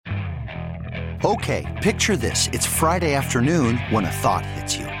Okay, picture this. It's Friday afternoon when a thought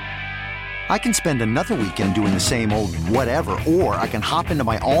hits you. I can spend another weekend doing the same old whatever, or I can hop into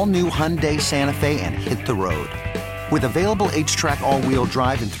my all-new Hyundai Santa Fe and hit the road. With available H-Track all-wheel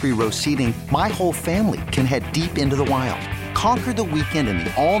drive and 3-row seating, my whole family can head deep into the wild. Conquer the weekend in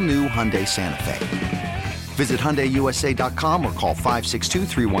the all-new Hyundai Santa Fe. Visit HyundaiUSA.com or call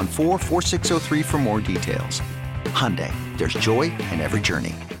 562-314-4603 for more details. Hyundai, there's joy in every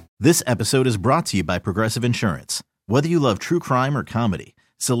journey. This episode is brought to you by Progressive Insurance. Whether you love true crime or comedy,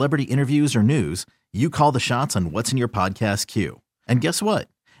 celebrity interviews or news, you call the shots on what's in your podcast queue. And guess what?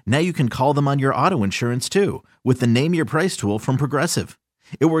 Now you can call them on your auto insurance too with the Name Your Price tool from Progressive.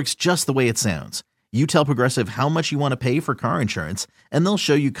 It works just the way it sounds. You tell Progressive how much you want to pay for car insurance, and they'll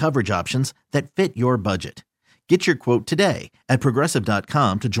show you coverage options that fit your budget. Get your quote today at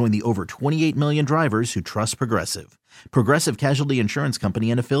Progressive.com to join the over 28 million drivers who trust Progressive. Progressive Casualty Insurance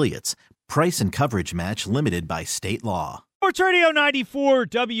Company and Affiliates. Price and coverage match limited by state law. Sports Radio 94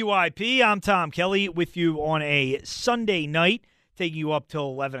 WIP. I'm Tom Kelly with you on a Sunday night, taking you up till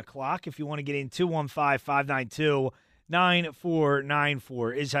 11 o'clock. If you want to get in,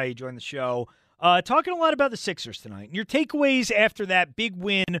 215-592-9494 is how you join the show. Talking a lot about the Sixers tonight. And your takeaways after that big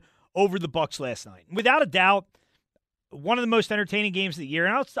win over the Bucks last night. Without a doubt, one of the most entertaining games of the year.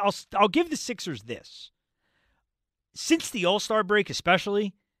 And I'll give the Sixers this. Since the All-Star break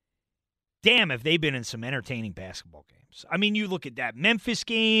especially, damn, have they been in some entertaining basketball games. I mean, you look at that Memphis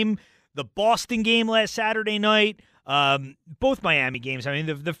game, the Boston game last Saturday night, both Miami games. I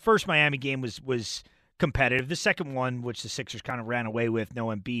mean, the first Miami game was competitive. The second one, which the Sixers kind of ran away with, no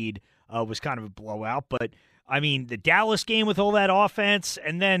Embiid, was kind of a blowout. But, I mean, the Dallas game with all that offense,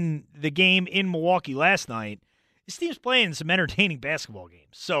 and then the game in Milwaukee last night, this team's playing some entertaining basketball games.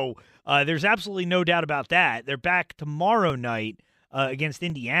 So there's absolutely no doubt about that. They're back tomorrow night against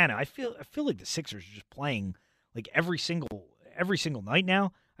Indiana. I feel like the Sixers are just playing like every single night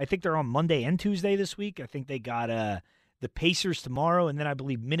now. I think they're on Monday and Tuesday this week. I think they got the Pacers tomorrow, and then I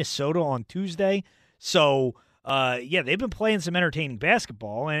believe Minnesota on Tuesday. So yeah, they've been playing some entertaining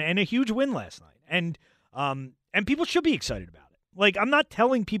basketball and a huge win last night. And people should be excited about it. Like, I'm not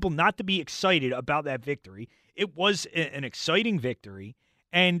telling people not to be excited about that victory. It was an exciting victory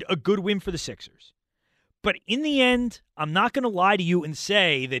and a good win for the Sixers. But in the end, I'm not going to lie to you and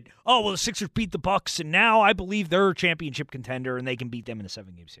say that, oh, well, the Sixers beat the Bucks, and now I believe they're a championship contender and they can beat them in a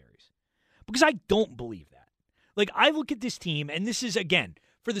 7-game series. Because I don't believe that. Like, I look at this team, and this is, again,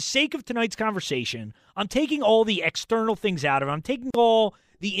 for the sake of tonight's conversation, I'm taking all the external things out of it. I'm taking all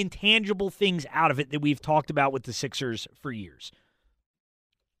the intangible things out of it that we've talked about with the Sixers for years.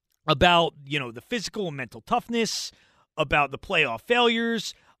 About, the physical and mental toughness, about the playoff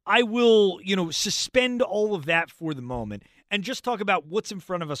failures. I will, suspend all of that for the moment and just talk about what's in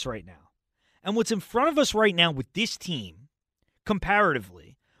front of us right now. And what's in front of us right now with this team,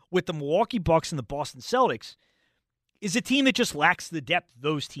 comparatively, with the Milwaukee Bucks and the Boston Celtics, is a team that just lacks the depth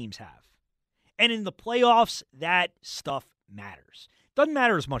those teams have. And in the playoffs, that stuff matters. Doesn't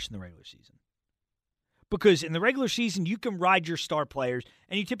matter as much in the regular season. Because in the regular season, you can ride your star players,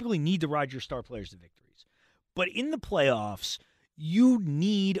 and you typically need to ride your star players to victories. But in the playoffs, you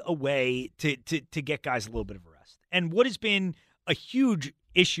need a way to get guys a little bit of a rest. And what has been a huge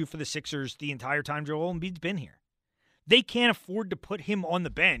issue for the Sixers the entire time Joel Embiid's been here, they can't afford to put him on the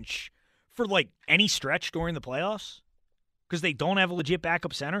bench for, any stretch during the playoffs because they don't have a legit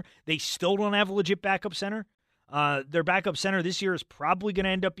backup center. They still don't have a legit backup center. Their backup center this year is probably going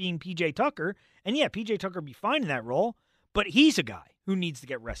to end up being P.J. Tucker. And yeah, P.J. Tucker will be fine in that role, but he's a guy who needs to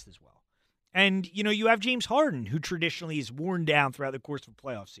get rest as well. And, you have James Harden, who traditionally is worn down throughout the course of a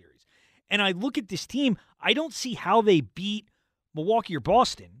playoff series. And I look at this team, I don't see how they beat Milwaukee or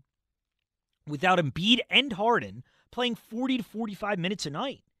Boston without Embiid and Harden playing 40 to 45 minutes a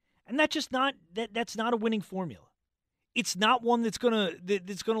night. And that's not a winning formula. It's not one that's gonna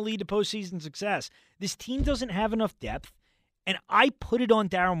lead to postseason success. This team doesn't have enough depth, and I put it on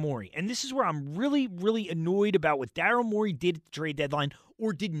Daryl Morey. And this is where I'm really, really annoyed about what Daryl Morey did at the trade deadline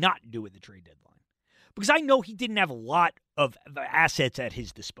or did not do at the trade deadline. Because I know he didn't have a lot of assets at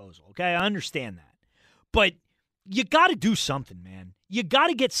his disposal, okay? I understand that. But you got to do something, man. You got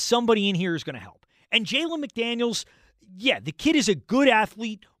to get somebody in here who's going to help. And Jalen McDaniels, yeah, the kid is a good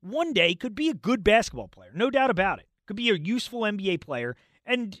athlete. One day could be a good basketball player, no doubt about it. Could be a useful NBA player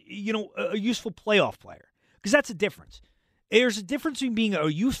and, a useful playoff player. Because that's a difference. There's a difference between being a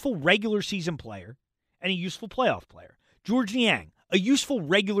useful regular season player and a useful playoff player. George Niang, a useful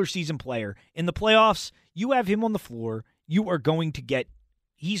regular season player. In the playoffs, you have him on the floor, he's going to get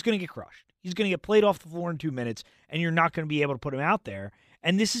crushed. He's going to get played off the floor in 2 minutes, and you're not going to be able to put him out there.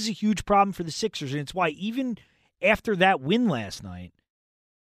 And this is a huge problem for the Sixers, and it's why even after that win last night,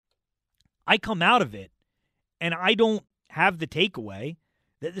 I come out of it, and I don't have the takeaway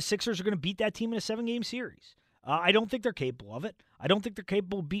that the Sixers are going to beat that team in a 7-game series. I don't think they're capable of it. I don't think they're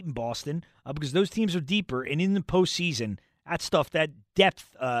capable of beating Boston because those teams are deeper, and in the postseason, that stuff, that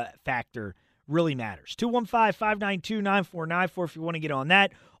depth factor really matters. 215-592-9494 if you want to get on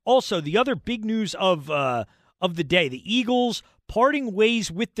that. Also, the other big news of the day, the Eagles parting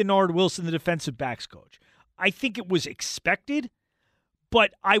ways with Denard Wilson, the defensive backs coach. I think it was expected,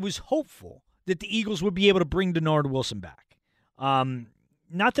 but I was hopeful that the Eagles would be able to bring Denard Wilson back.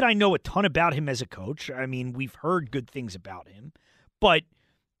 Not that I know a ton about him as a coach. I mean, we've heard good things about him. But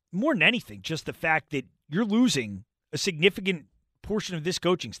more than anything, just the fact that you're losing a significant portion of this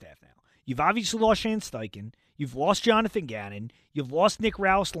coaching staff now. You've obviously lost Shane Steichen. You've lost Jonathan Gannon. You've lost Nick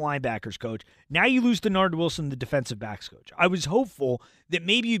Roush, the linebackers coach. Now you lose Denard Wilson, the defensive backs coach. I was hopeful that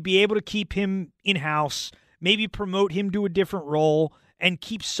maybe you'd be able to keep him in-house, maybe promote him to a different role, and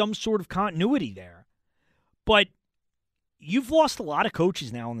keep some sort of continuity there. But you've lost a lot of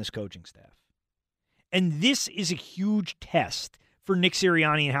coaches now on this coaching staff. And this is a huge test for Nick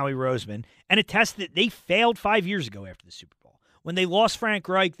Sirianni and Howie Roseman, and a test that they failed 5 years ago after the Super Bowl. When they lost Frank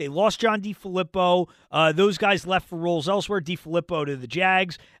Reich, they lost John DeFilippo. Those guys left for roles elsewhere. DeFilippo to the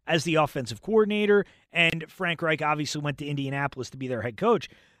Jags as the offensive coordinator, and Frank Reich obviously went to Indianapolis to be their head coach.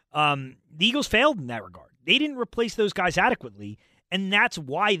 The Eagles failed in that regard. They didn't replace those guys adequately, and that's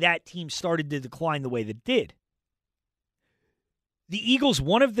why that team started to decline the way that it did. The Eagles,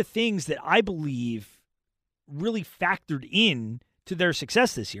 one of the things that I believe really factored in to their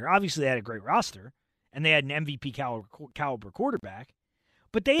success this year, obviously they had a great roster, and they had an MVP caliber quarterback,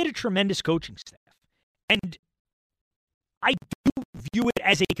 but they had a tremendous coaching staff. And I do view it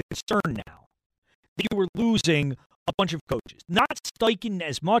as a concern now that you were losing a bunch of coaches. Not Steichen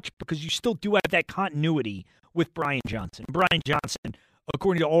as much because you still do have that continuity with Brian Johnson. Brian Johnson,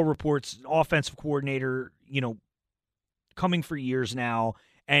 according to all reports, offensive coordinator, coming for years now,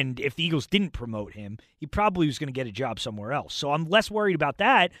 and if the Eagles didn't promote him, he probably was going to get a job somewhere else. So I'm less worried about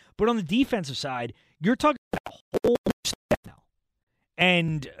that. But on the defensive side, you're talking about a whole new staff now.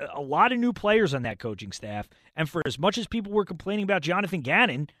 And a lot of new players on that coaching staff. And for as much as people were complaining about Jonathan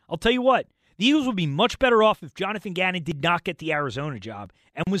Gannon, I'll tell you what, the Eagles would be much better off if Jonathan Gannon did not get the Arizona job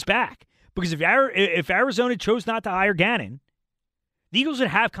and was back. Because if Arizona chose not to hire Gannon, the Eagles would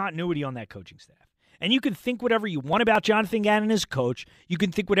have continuity on that coaching staff. And you can think whatever you want about Jonathan Gannon as a coach. You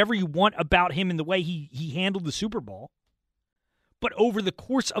can think whatever you want about him in the way he handled the Super Bowl. But over the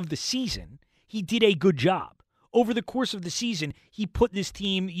course of the season, he did a good job. Over the course of the season, he put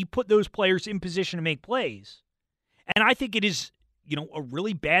those players in position to make plays. And I think it is, a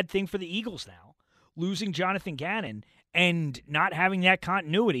really bad thing for the Eagles now, losing Jonathan Gannon and not having that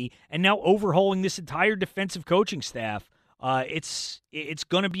continuity, and now overhauling this entire defensive coaching staff. It's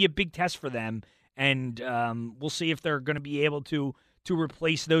going to be a big test for them. And we'll see if they're going to be able to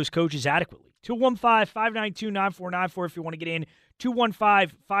replace those coaches adequately. 215-592-9494 if you want to get in.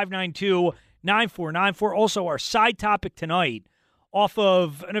 215-592-9494. Also, our side topic tonight off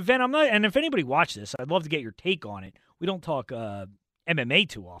of an event. And if anybody watched this, I'd love to get your take on it. We don't talk MMA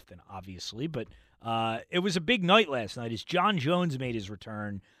too often, obviously, but it was a big night last night as John Jones made his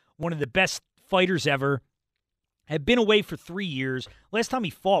return. One of the best fighters ever. Had been away for 3 years. Last time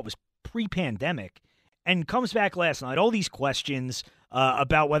he fought was pre-pandemic, and comes back last night, all these questions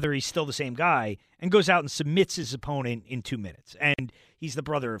about whether he's still the same guy, and goes out and submits his opponent in 2 minutes. And he's the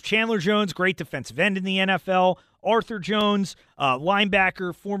brother of Chandler Jones, great defensive end in the NFL, Arthur Jones,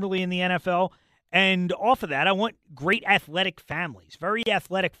 linebacker formerly in the NFL. And off of that, I want great athletic families, very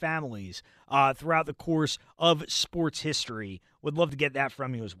athletic families throughout the course of sports history. Would love to get that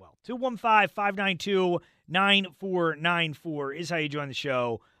from you as well. 215-592-9494 is how you join the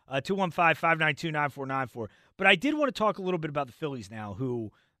show. 215-592-9494. But I did want to talk a little bit about the Phillies now,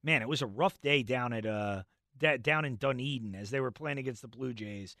 who, man, it was a rough day down in Dunedin as they were playing against the Blue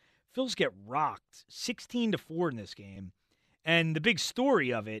Jays. Phils get rocked 16-4 in this game. And the big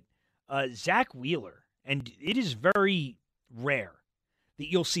story of it, Zach Wheeler, and it is very rare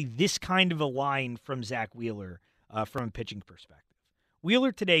that you'll see this kind of a line from Zach Wheeler from a pitching perspective.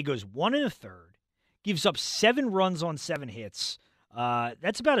 Wheeler today goes 1 1/3, gives up 7 runs on 7 hits.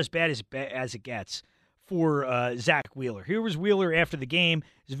 That's about as bad as it gets for Zach Wheeler. Here was Wheeler after the game.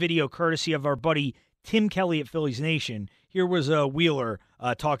 His video courtesy of our buddy Tim Kelly at Phillies Nation. Here was Wheeler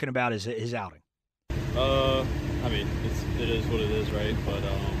talking about his outing. I mean, it is what it is, right? But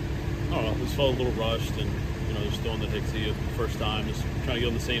I don't know. Just felt a little rushed, and just throwing the Dixie the first time, just trying to get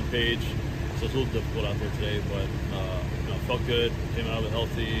on the same page. So it's a little difficult out there today, but felt good, came out of it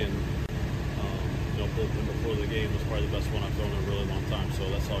healthy, and bullpen before the game was probably the best one I've thrown in a really long time. So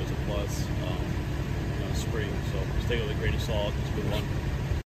that's always a plus. Spring, so just take it with a grain of salt. It's a good one.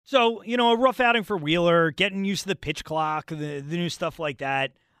 So, a rough outing for Wheeler, getting used to the pitch clock, the new stuff like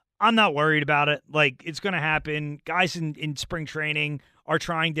that. I'm not worried about it. Like, it's going to happen. Guys in spring training are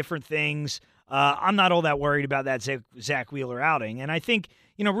trying different things. I'm not all that worried about that Zach Wheeler outing. And I think,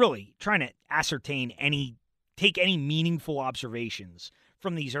 really trying to take any meaningful observations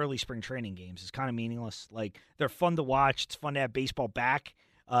from these early spring training games is kind of meaningless. Like, they're fun to watch. It's fun to have baseball back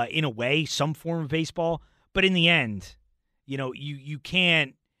in a way, some form of baseball. But in the end, you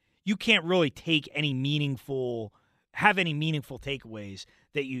can't really have any meaningful takeaways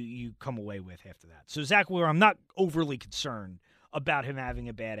that you come away with after that. So Zach Wheeler, I'm not overly concerned about him having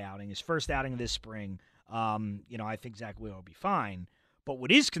a bad outing. His first outing of this spring, I think Zach Wheeler will be fine. But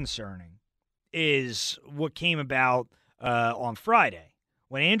what is concerning is what came about on Friday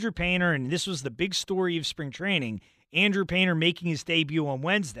when Andrew Painter, and this was the big story of spring training, Andrew Painter making his debut on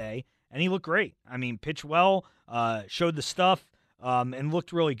Wednesday, and he looked great. I mean, pitched well, showed the stuff, and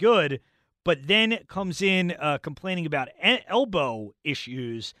looked really good. But then comes in complaining about elbow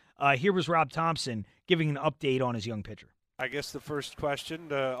issues. Here was Rob Thompson giving an update on his young pitcher. I guess the first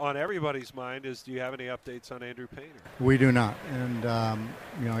question on everybody's mind is, do you have any updates on Andrew Painter? We do not. And,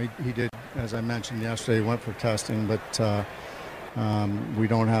 he did, as I mentioned yesterday, went for testing, but we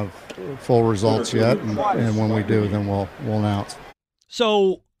don't have full results yet. And when we do, then we'll announce.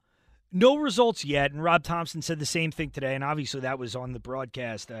 So no results yet. And Rob Thompson said the same thing today. And obviously that was on the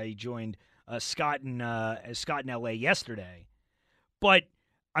broadcast. He joined Scott in L.A. yesterday. But,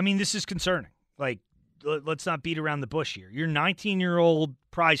 I mean, this is concerning. Like, let's not beat around the bush here. Your 19-year-old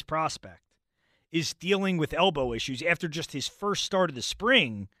prize prospect is dealing with elbow issues after just his first start of the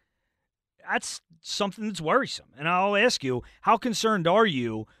spring. That's something that's worrisome. And I'll ask you, how concerned are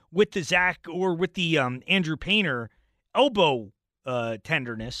you with the Zach or with the Andrew Painter elbow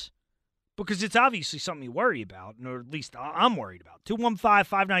tenderness? Because it's obviously something you worry about, or at least I'm worried about.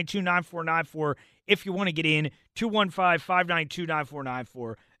 215-592-9494 if you want to get in.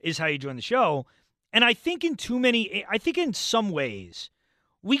 215-592-9494 is how you join the show. And I think in some ways,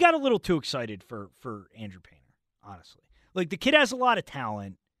 we got a little too excited for Andrew Painter, honestly. Like, the kid has a lot of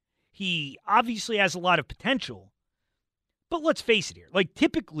talent. He obviously has a lot of potential. But let's face it here. Like,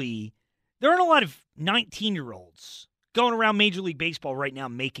 typically, there aren't a lot of 19-year-olds going around Major League Baseball right now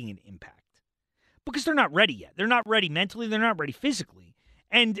making an impact. Because they're not ready yet. They're not ready mentally. They're not ready physically.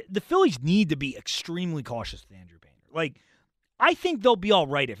 And the Phillies need to be extremely cautious with Andrew Painter. Like, I think they'll be all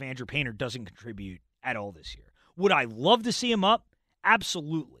right if Andrew Painter doesn't contribute at all this year. Would I love to see him up?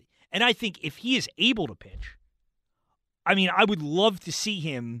 Absolutely. And I think if he is able to pitch, I mean, I would love to see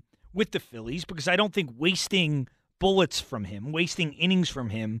him with the Phillies because I don't think wasting bullets from him, wasting innings from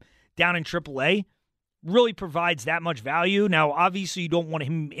him down in AAA really provides that much value. Now, obviously, you don't want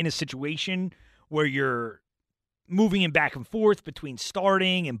him in a situation where you're moving him back and forth between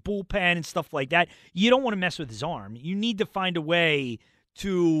starting and bullpen and stuff like that. You don't want to mess with his arm. You need to find a way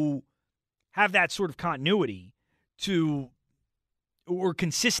to have that sort of continuity or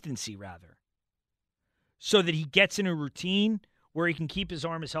consistency, rather, so that he gets in a routine where he can keep his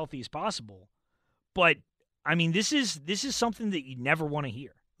arm as healthy as possible. But, I mean, this is something that you never want to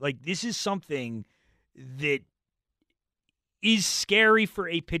hear. Like, this is something that is scary for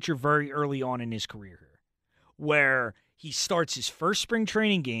a pitcher very early on in his career here, where he starts his first spring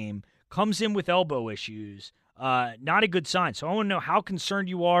training game, comes in with elbow issues, not a good sign. So I want to know how concerned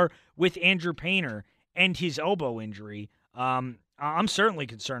you are with Andrew Painter and his elbow injury. I'm certainly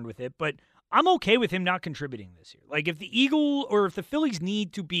concerned with it, but I'm okay with him not contributing this year. Like, if the Phillies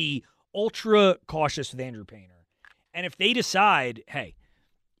need to be ultra cautious with Andrew Painter, and if they decide, hey,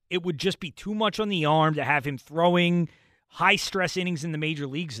 it would just be too much on the arm to have him throwing high-stress innings in the major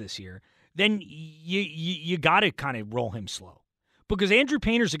leagues this year, then you got to kind of roll him slow. Because Andrew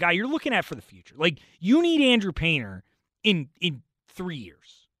Painter's a guy you're looking at for the future. Like, you need Andrew Painter in 3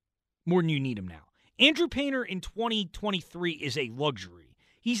 years more than you need him now. Andrew Painter in 2023 is a luxury.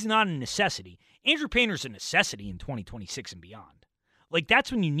 He's not a necessity. Andrew Painter's a necessity in 2026 and beyond. Like,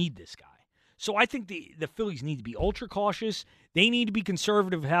 that's when you need this guy. So I think the Phillies need to be ultra cautious. They need to be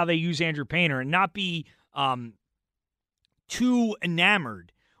conservative how they use Andrew Painter and not be too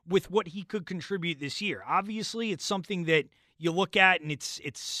enamored with what he could contribute this year. Obviously, it's something that you look at and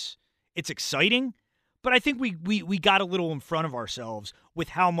it's exciting, but I think we got a little in front of ourselves with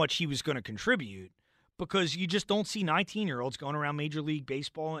how much he was going to contribute because you just don't see 19-year-olds going around Major League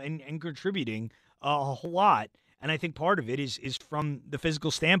Baseball and contributing a whole lot. And I think part of it is from the physical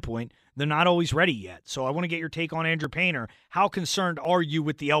standpoint, they're not always ready yet. So I want to get your take on Andrew Painter. How concerned are you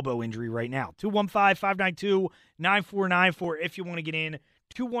with the elbow injury right now? 215-592-9494 if you want to get in.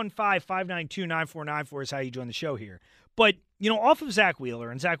 215-592-9494 is how you join the show here. But, off of Zach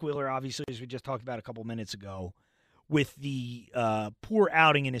Wheeler, and Zach Wheeler, obviously, as we just talked about a couple minutes ago, with the poor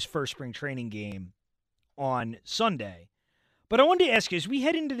outing in his first spring training game on Sunday. But I wanted to ask you, as we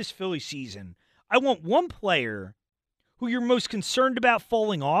head into this Philly season, I want one player who you're most concerned about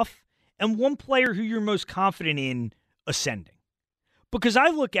falling off and one player who you're most confident in ascending. Because I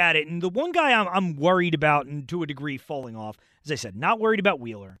look at it, and the one guy I'm worried about, and to a degree falling off, as I said, not worried about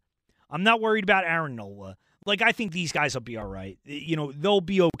Wheeler. I'm not worried about Aaron Nola. I think these guys will be all right. They'll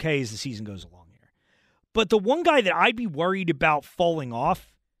be okay as the season goes along here. But the one guy that I'd be worried about falling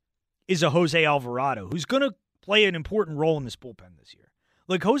off is a Jose Alvarado, who's going to play an important role in this bullpen this year.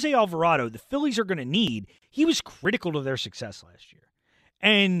 Jose Alvarado, the Phillies are going to need. He was critical to their success last year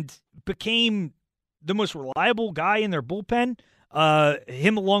and became the most reliable guy in their bullpen,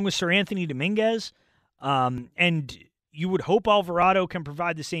 him along with Sir Anthony Dominguez. And you would hope Alvarado can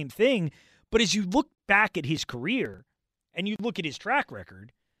provide the same thing. But as you look back at his career and you look at his track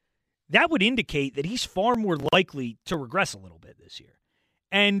record, that would indicate that he's far more likely to regress a little bit this year.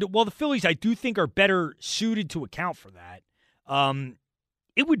 And while the Phillies, I do think, are better suited to account for that,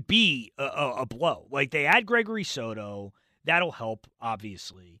 it would be a blow. They add Gregory Soto. That'll help,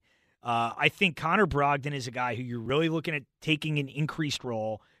 obviously. I think Connor Brogdon is a guy who you're really looking at taking an increased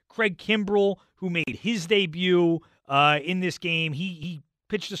role. Craig Kimbrell, who made his debut in this game, he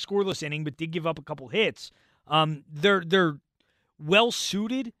pitched a scoreless inning but did give up a couple hits. They're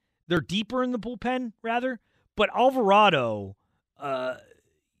well-suited. They're deeper in the bullpen, rather. But Alvarado, I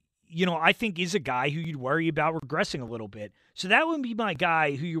think is a guy who you'd worry about regressing a little bit. So that would be my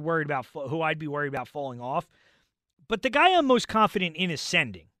guy who you're worried about, who I'd be worried about falling off. But the guy I'm most confident in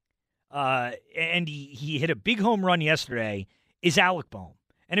ascending, and he hit a big home run yesterday, is Alec Bohm.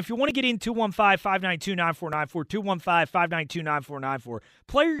 And if you want to get in, 215-592-9494, 215-592-9494,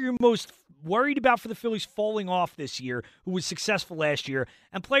 player you're most worried about for the Phillies falling off this year, who was successful last year,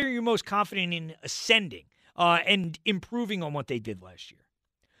 and player you're most confident in ascending and improving on what they did last year.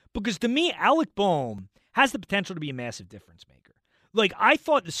 Because to me, Alec Bohm has the potential to be a massive difference maker. I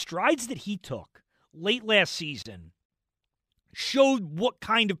thought the strides that he took late last season showed what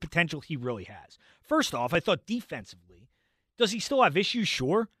kind of potential he really has. First off, I thought defensively, does he still have issues?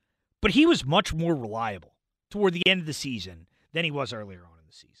 Sure. But he was much more reliable toward the end of the season than he was earlier on in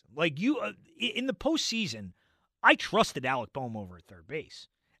the season. In the postseason, I trusted Alec Bohm over at third base.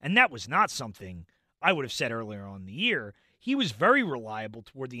 And that was not something I would have said earlier on in the year. He was very reliable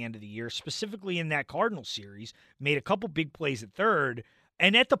toward the end of the year, specifically in that Cardinals series, made a couple big plays at third,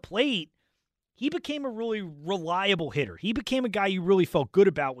 and at the plate, he became a really reliable hitter. He became a guy you really felt good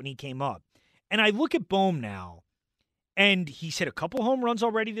about when he came up. And I look at Bohm now, and he's hit a couple home runs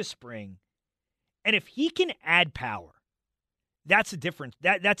already this spring, and if he can add power, that's a difference.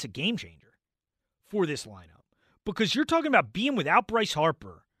 That's a game changer for this lineup. Because you're talking about being without Bryce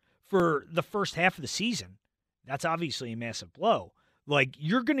Harper for the first half of the season. That's obviously a massive blow.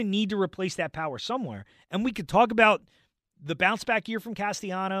 You're going to need to replace that power somewhere. And we could talk about the bounce back year from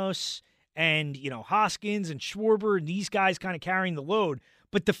Castellanos and, Hoskins and Schwarber and these guys kind of carrying the load.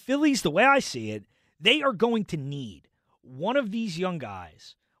 But the Phillies, the way I see it, they are going to need one of these young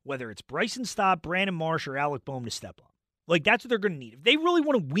guys, whether it's Bryson Stott, Brandon Marsh, or Alec Bohm, to step up. That's what they're going to need. If they really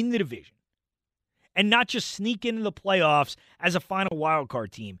want to win the division and not just sneak into the playoffs as a final wildcard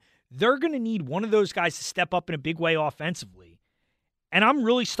team, they're going to need one of those guys to step up in a big way offensively. And I'm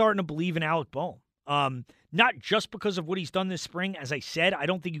really starting to believe in Alec Bohm. Not just because of what he's done this spring. As I said, I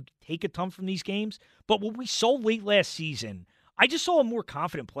don't think you take a ton from these games. But what we saw late last season, I just saw a more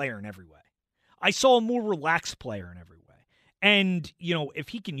confident player in every way. I saw a more relaxed player in every way. And, if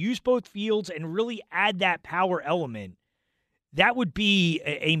he can use both fields and really add that power element, that would be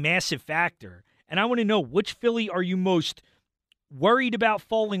a massive factor. And I want to know, which Philly are you most worried about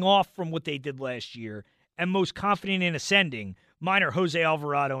falling off from what they did last year and most confident in ascending? Mine are Jose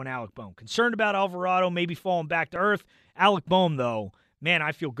Alvarado and Alec Bohm. Concerned about Alvarado maybe falling back to earth. Alec Bohm, though, man,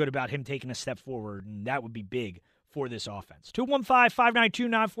 I feel good about him taking a step forward, and that would be big for this offense.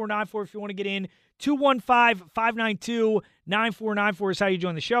 215-592-9494 if you want to get in. 215-592-9494 is how you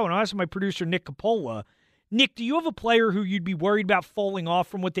join the show. And I'll ask my producer, Nick Capola. Nick, do you have a player who you'd be worried about falling off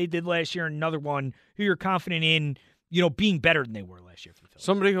from what they did last year, and another one who you're confident in, being better than they were last year for the Phillies?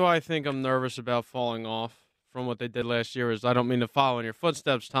 Somebody who I think I'm nervous about falling off from what they did last year is, I don't mean to follow in your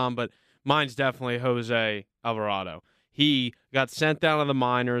footsteps, Tom, but mine's definitely Jose Alvarado. He got sent down to the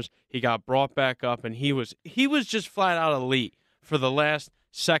minors. He got brought back up, and he was just flat out elite for the last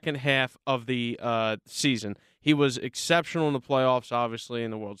second half of the season. He was exceptional in the playoffs, obviously,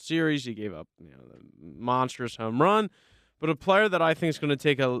 in the World Series. He gave up the monstrous home run. But a player that I think is going to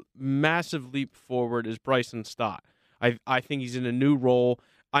take a massive leap forward is Bryson Stott. I think he's in a new role.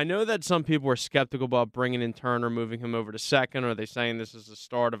 I know that some people are skeptical about bringing in Turner, moving him over to second. Are they saying this is the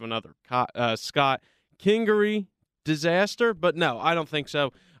start of another Scott Kingery disaster? But no, I don't think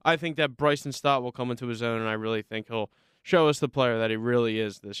so. I think that Bryson Stott will come into his own, and I really think he'll show us the player that he really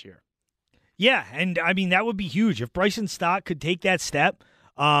is this year. Yeah, and I mean, that would be huge. If Bryson Stott could take that step,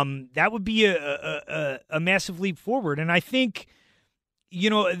 that would be a massive leap forward. And I think,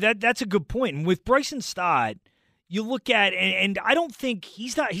 that's a good point. And with Bryson Stott, you look at, and I don't think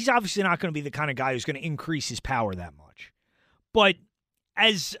he's obviously not going to be the kind of guy who's going to increase his power that much. But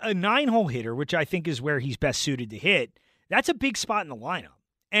as a 9-hole hitter, which I think is where he's best suited to hit, that's a big spot in the lineup.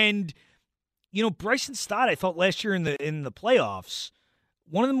 And, Bryson Stott, I thought last year in the playoffs,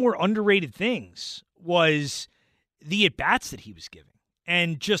 one of the more underrated things was the at-bats that he was giving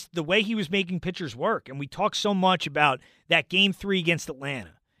and just the way he was making pitchers work. And we talk so much about that Game 3 against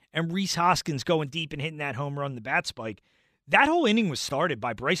Atlanta and Rhys Hoskins going deep and hitting that home run, the bat spike. That whole inning was started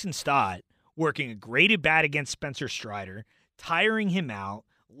by Bryson Stott working a great at-bat against Spencer Strider, tiring him out,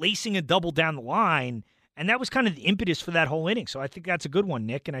 lacing a double down the line, and that was kind of the impetus for that whole inning. So I think that's a good one,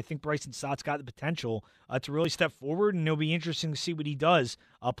 Nick, and I think Bryson Stott's got the potential to really step forward, and it'll be interesting to see what he does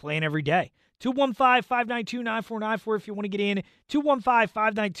playing every day. 215-592-9494 if you want to get in.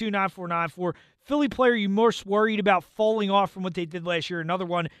 215-592-9494. Philly player you're most worried about falling off from what they did last year. Another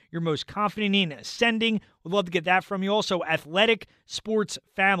one you're most confident in ascending. Would love to get that from you. Also, Athletic Sports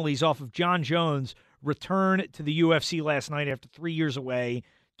Families off of John Jones return to the UFC last night after 3 years away.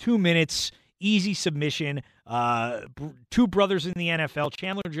 2 minutes, easy submission. Two brothers in the NFL.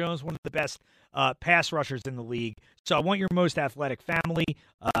 Chandler Jones, one of the best pass rushers in the league. So I want your most athletic family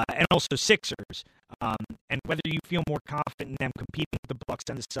and also Sixers. And whether you feel more confident in them competing with the Bucks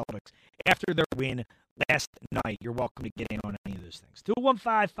and the Celtics after their win last night, you're welcome to get in on any of those things.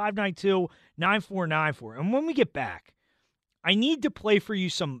 215-592-9494. And when we get back, I need to play for you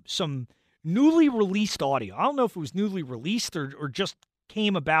some newly released audio. I don't know if it was newly released or just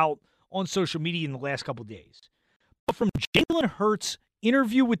came about on social media in the last couple of days. But from Jalen Hurts'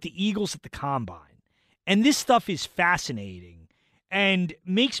 interview with the Eagles at the Combine. And this stuff is fascinating and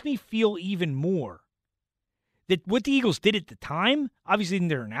makes me feel even more that what the Eagles did at the time, obviously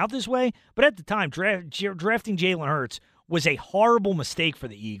didn't turn out this way, but at the time, drafting Jalen Hurts was a horrible mistake for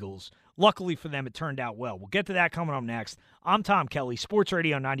the Eagles. Luckily for them, it turned out well. We'll get to that coming up next. I'm Tom Kelly, Sports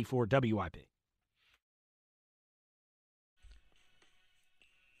Radio 94 WIP.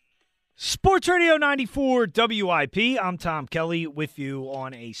 Sports Radio 94 WIP. I'm Tom Kelly with you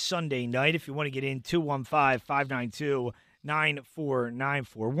on a Sunday night. If you want to get in, 215-592-9494.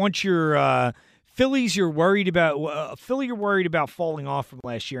 Once you're Phillies, you're worried about Philly, you're worried about falling off from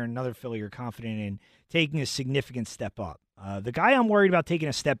last year, and another Philly you're confident in taking a significant step up. The guy I'm worried about taking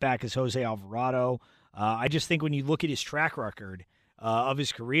a step back is Jose Alvarado. I just think when you look at his track record of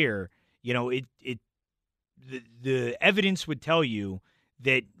his career, the evidence would tell you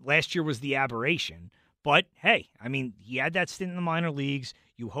that last year was the aberration. But, hey, I mean, he had that stint in the minor leagues.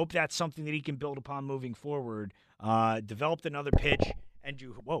 You hope that's something that he can build upon moving forward. Developed another pitch. And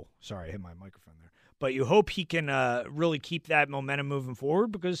whoa, sorry, I hit my microphone there. But you hope he can really keep that momentum moving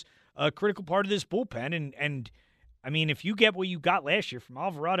forward because a critical part of this bullpen. And I mean, if you get what you got last year from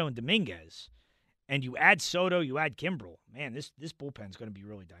Alvarado and Dominguez, and you add Soto, you add Kimbrel, man, this bullpen's going to be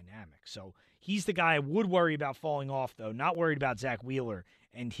really dynamic. So he's the guy I would worry about falling off, though. Not worried about Zach Wheeler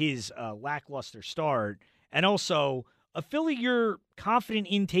and his lackluster start. And also, a Philly you're confident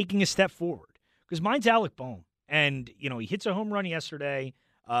in taking a step forward. Because mine's Alec Bohm. And, he hits a home run yesterday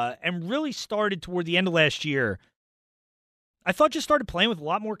and really started toward the end of last year. I thought just started playing with a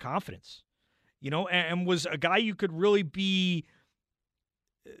lot more confidence, and was a guy you could really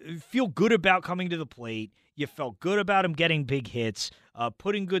feel good about coming to the plate. You felt good about him getting big hits,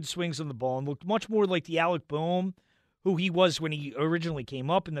 putting good swings on the ball, and looked much more like the Alec Bohm who he was when he originally came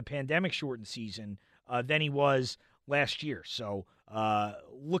up in the pandemic-shortened season than he was last year. So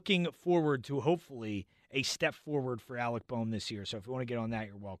looking forward to hopefully a step forward for Alec Bohm this year. So if you want to get on that,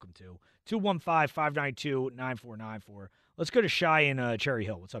 you're welcome to. 215-592-9494. Let's go to Shai in Cherry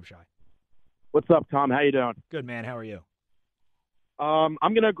Hill. What's up, Shai? What's up, Tom? How you doing? Good, man. How are you? I'm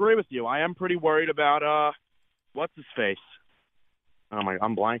going to agree with you. I am pretty worried about what's his face. Oh my,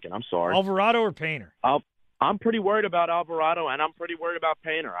 I'm blanking. I'm sorry. Alvarado or Painter? I'm pretty worried about Alvarado, and I'm pretty worried about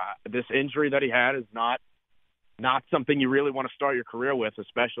Painter. This injury that he had is not not something you really want to start your career with,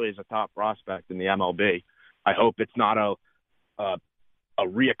 especially as a top prospect in the MLB. I hope it's not a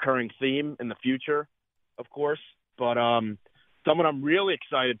reoccurring theme in the future, of course. But someone I'm really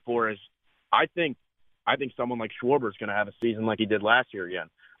excited for is I think someone like Schwarber is going to have a season like he did last year again.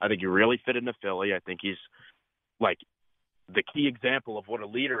 I think he really fit into Philly. I think he's like the key example of what a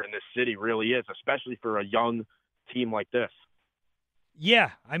leader in this city really is, especially for a young team like this.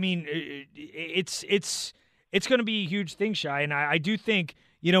 Yeah, I mean, it's going to be a huge thing, Shai, and I do think,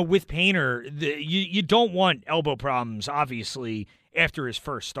 with Painter, you don't want elbow problems, obviously, after his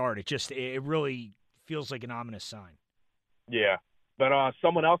first start. It really feels like an ominous sign. Yeah, but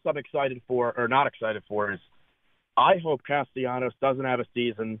someone else I'm excited for, or not excited for, is I hope Castellanos doesn't have a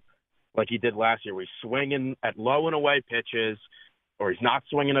season like he did last year, where he's swinging at low and away pitches, or he's not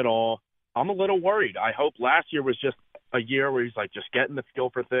swinging at all. I'm a little worried. I hope last year was just a year where he's like just getting the feel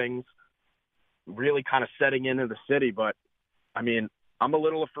for things, really kind of setting into the city. But, I mean, I'm a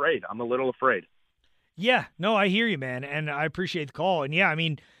little afraid. Yeah, no, I hear you, man, and I appreciate the call. And, yeah, I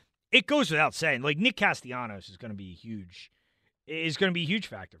mean, it goes without saying. Like, Nick Castellanos is going to be a huge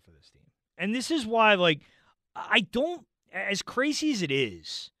factor for this team. And this is why, like, as crazy as it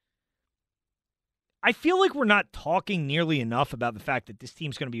is, I feel like we're not talking nearly enough about the fact that this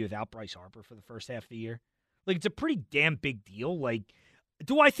team's going to be without Bryce Harper for the first half of the year. Like, it's a pretty damn big deal. Like,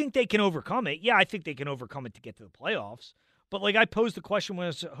 do I think they can overcome it? Yeah, I think they can overcome it to get to the playoffs. But, like, I posed the question when I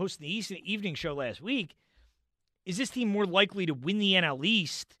was hosting the evening show last week, is this team more likely to win the NL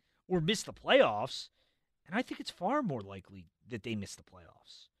East or miss the playoffs? And I think it's far more likely that they miss the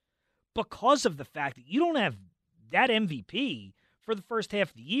playoffs because of the fact that you don't have that MVP for the first half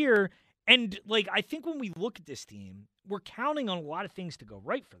of the year. And, like, I think when we look at this team, we're counting on a lot of things to go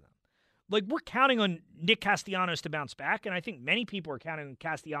right for them. Like, we're counting on Nick Castellanos to bounce back, and I think many people are counting on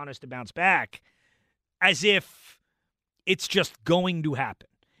Castellanos to bounce back as if it's just going to happen.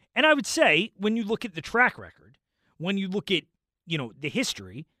 And I would say, when you look at the track record, when you look at, the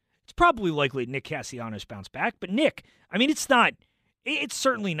history, it's probably likely Nick Castellanos bounce back. But Nick, I mean, it's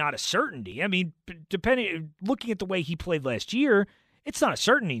certainly not a certainty. I mean, looking at the way he played last year, it's not a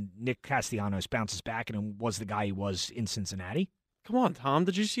certainty Nick Castellanos bounces back and was the guy he was in Cincinnati. Come on, Tom.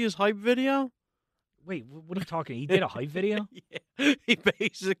 Did you see his hype video? Wait, what are you talking? He did a hype video? Yeah.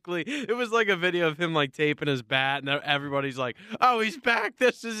 It was like a video of him like taping his bat, and everybody's like, "Oh, he's back.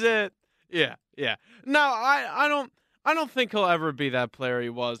 This is it." Yeah. No, I don't think he'll ever be that player he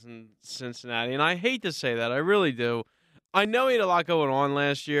was in Cincinnati, and I hate to say that. I really do. I know he had a lot going on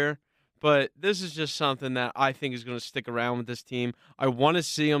last year, but this is just something that I think is going to stick around with this team. I want to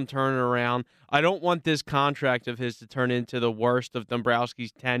see him turn it around. I don't want this contract of his to turn into the worst of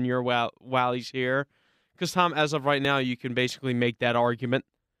Dombrowski's tenure while he's here. Because, Tom, as of right now, you can basically make that argument.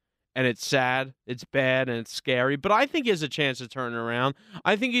 And it's sad, it's bad, and it's scary. But I think he has a chance to turn it around.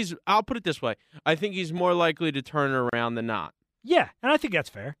 I'll put it this way. I think he's more likely to turn it around than not. Yeah, and I think that's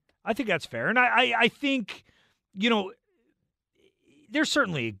fair. And I think, there's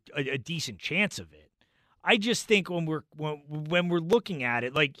certainly a decent chance of it. I just think when we're looking at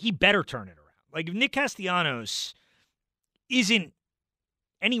it, like, he better turn it around. Like, if Nick Castellanos isn't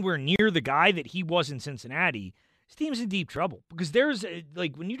anywhere near the guy that he was in Cincinnati, his team's in deep trouble. Because there's,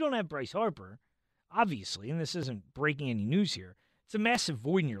 when you don't have Bryce Harper, obviously, and this isn't breaking any news here, it's a massive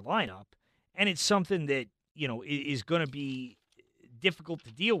void in your lineup, and it's something that, is going to be difficult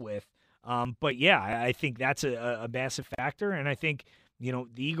to deal with. But, yeah, I think that's a massive factor, and I think, the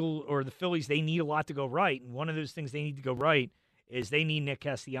Eagles or the Phillies, they need a lot to go right, and one of those things they need to go right is they need Nick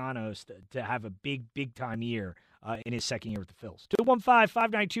Castellanos to have a big time year in his second year with the Phils.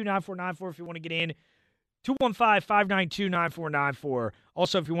 215-592-9494 if you want to get in. 215-592-9494.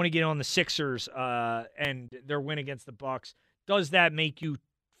 Also, if you want to get on the Sixers and their win against the Bucks, does that make you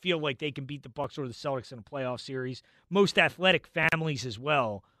feel like they can beat the Bucks or the Celtics in a playoff series? Most athletic families as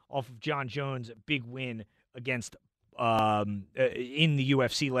well, off of John Jones' big win against in the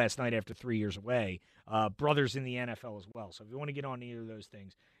UFC last night after 3 years away. Brothers in the NFL as well. So if you want to get on either of those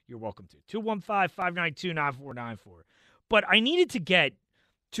things, you're welcome to. 215-592-9494. But I needed to get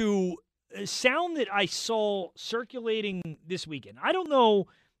to a sound that I saw circulating this weekend. I don't know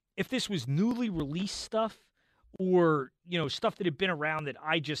if this was newly released stuff or, stuff that had been around that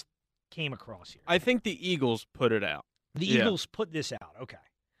I just came across here. I think the Eagles put it out. The Eagles put this out. Okay.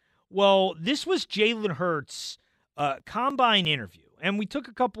 Well, this was Jalen Hurts' combine interview, and we took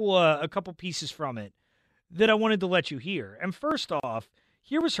a couple pieces from it that I wanted to let you hear. And first off,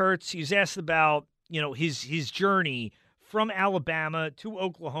 here was Hurts. He was asked about, his journey from Alabama to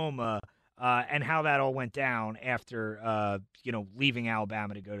Oklahoma and how that all went down after, leaving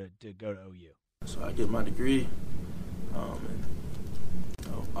Alabama to go to OU. So So I get my degree, and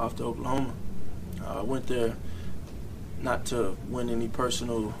off to Oklahoma. I went there not to win any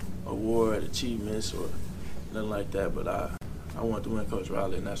personal award, achievements, or nothing like that, but I wanted to win Coach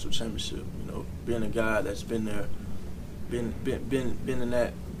Riley a national championship. Being a guy that's been there, been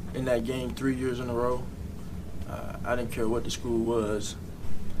in that game 3 years in a row. I didn't care what the school was.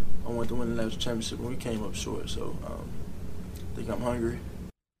 I wanted to win the national championship, and we came up short. So I think I'm hungry.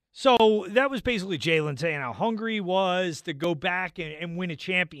 So that was basically Jalen saying how hungry he was to go back and win a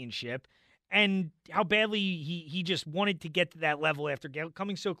championship, and how badly he just wanted to get to that level after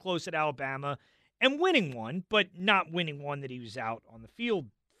coming so close at Alabama and winning one, but not winning one that he was out on the field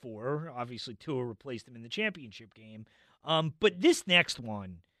for. Obviously, Tua replaced him in the championship game. But this next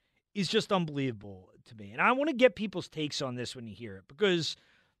one is just unbelievable to me. And I want to get people's takes on this when you hear it, because,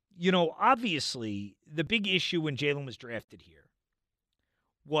 obviously the big issue when Jalen was drafted here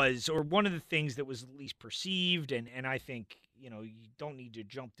was, or one of the things that was at least perceived, and I think, you don't need to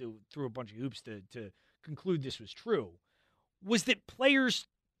jump through a bunch of hoops to conclude this was true, was that players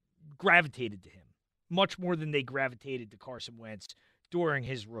gravitated to him much more than they gravitated to Carson Wentz during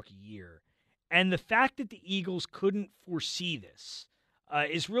his rookie year. And the fact that the Eagles couldn't foresee this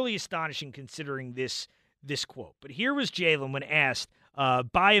is really astonishing, considering this quote. But here was Jalen when asked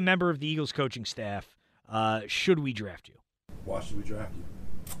by a member of the Eagles coaching staff, should we draft you? Why should we draft you?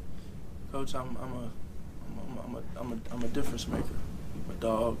 Coach, I'm a difference maker. I'm a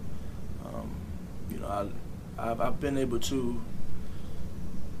dog. I've been able to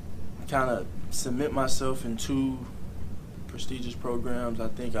kind of cement myself in 2 prestigious programs. I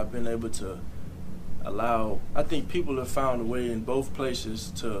think I've been able to I think people have found a way in both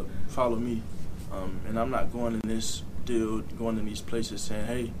places to follow me. And I'm not going in this deal, going in these places saying,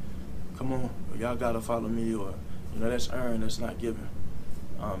 hey, come on, y'all got to follow me, or, that's earned, that's not given.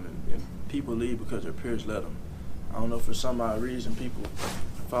 And people leave because their peers let them. I don't know, for some odd reason, people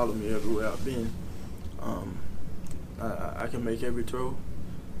follow me everywhere I've been. I can make every throw,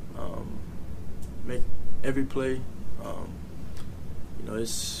 make every play.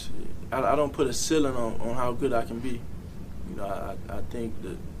 I don't put a ceiling on how good I can be. I think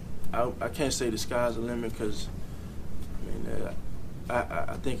that I can't say the sky's the limit, because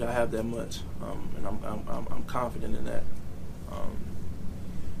I think I have that much, and I'm confident in that.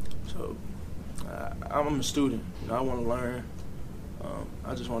 So I'm a student. I want to learn.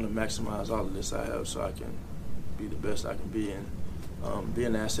 I just want to maximize all of this I have, so I can be the best I can be, and be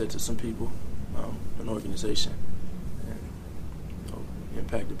an asset to some people, an organization, and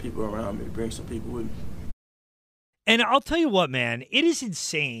impact the people around me, bring some people with me. And I'll tell you what, man, it is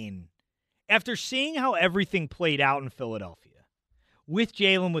insane. After seeing how everything played out in Philadelphia, with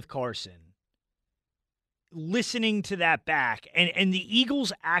Jalen, with Carson, listening to that back, and the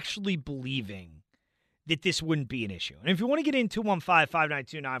Eagles actually believing that this wouldn't be an issue. And if you want to get in,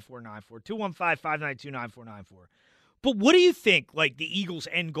 215-592-9494, 215-592-9494. But what do you think, the Eagles'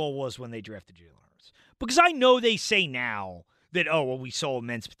 end goal was when they drafted Jalen Hurts? Because I know they say now that, we saw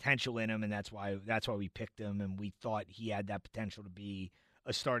immense potential in him, and that's why we picked him, and we thought he had that potential to be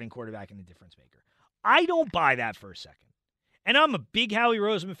a starting quarterback and a difference maker. I don't buy that for a second. And I'm a big Howie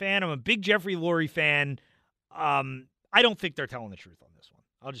Roseman fan. I'm a big Jeffrey Lurie fan. I don't think they're telling the truth on this one.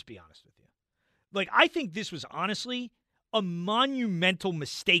 I'll just be honest with you. I think this was honestly a monumental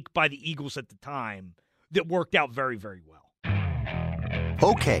mistake by the Eagles at the time that worked out very, very well.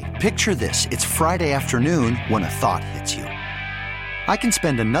 Okay, picture this. It's Friday afternoon when a thought hits you. I can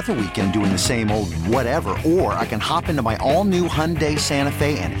spend another weekend doing the same old whatever, or I can hop into my all-new Hyundai Santa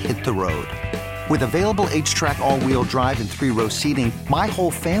Fe and hit the road. With available H-Track all-wheel drive and 3-row seating, my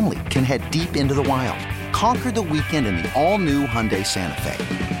whole family can head deep into the wild. Conquer the weekend in the all-new Hyundai Santa Fe.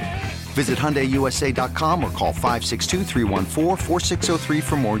 Visit HyundaiUSA.com or call 562-314-4603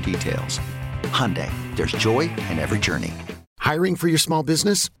 for more details. Hyundai, there's joy in every journey. Hiring for your small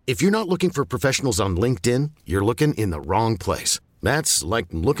business? If you're not looking for professionals on LinkedIn, you're looking in the wrong place. That's like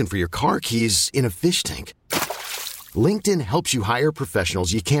looking for your car keys in a fish tank. LinkedIn helps you hire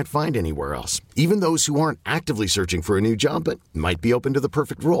professionals you can't find anywhere else, even those who aren't actively searching for a new job but might be open to the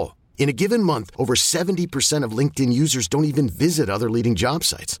perfect role. In a given month, over 70% of LinkedIn users don't even visit other leading job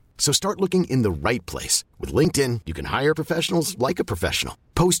sites. So start looking in the right place. With LinkedIn, you can hire professionals like a professional.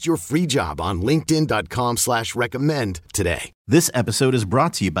 Post your free job on linkedin.com/recommend today. This episode is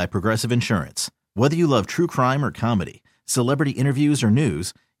brought to you by Progressive Insurance. Whether you love true crime or comedy, celebrity interviews or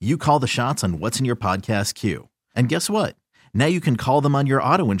news, you call the shots on what's in your podcast queue. And guess what? Now you can call them on your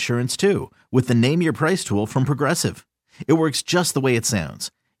auto insurance too, with the Name Your Price tool from Progressive. It works just the way it sounds.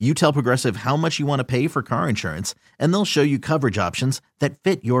 You tell Progressive how much you want to pay for car insurance, and they'll show you coverage options that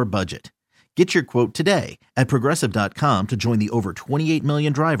fit your budget. Get your quote today at Progressive.com to join the over 28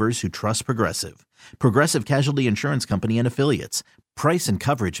 million drivers who trust Progressive. Progressive Casualty Insurance Company and Affiliates. Price and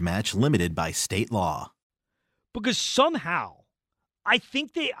coverage match limited by state law. Because somehow, I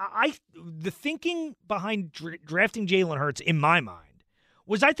think the thinking behind drafting Jalen Hurts in my mind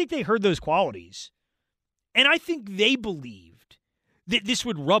was I think they heard those qualities, and I think they believed that this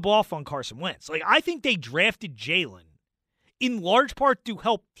would rub off on Carson Wentz. Like, I think they drafted Jalen in large part to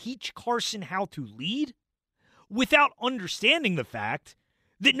help teach Carson how to lead without understanding the fact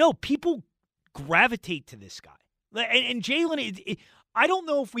that, no, people gravitate to this guy. And Jalen, I don't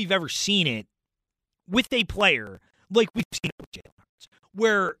know if we've ever seen it with a player like we've seen it with Jalen Hurts,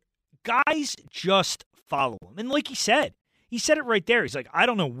 where guys just follow him. And like he said it right there. He's like, I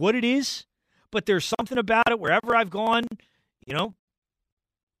don't know what it is, but there's something about it. Wherever I've gone,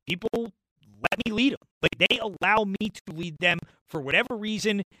 people let me lead them. Like, they allow me to lead them for whatever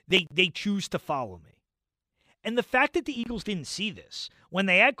reason they choose to follow me. And the fact that the Eagles didn't see this when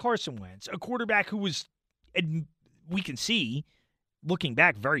they had Carson Wentz, a quarterback who was, we can see, looking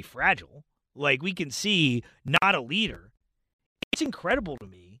back, very fragile. Like, we can see not a leader. It's incredible to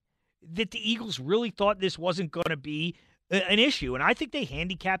me that the Eagles really thought this wasn't going to be an issue. And I think they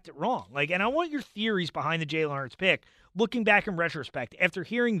handicapped it wrong. Like, and I want your theories behind the Jalen Hurts pick, looking back in retrospect, after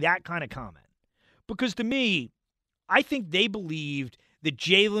hearing that kind of comment. Because to me, I think they believed that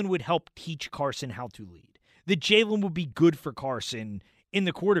Jalen would help teach Carson how to lead, that Jalen would be good for Carson in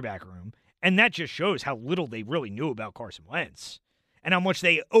the quarterback room, and that just shows how little they really knew about Carson Wentz and how much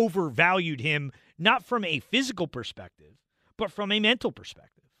they overvalued him, not from a physical perspective, but from a mental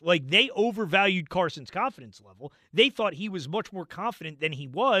perspective. Like, they overvalued Carson's confidence level. They thought he was much more confident than he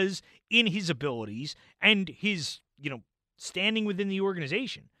was in his abilities and his, standing within the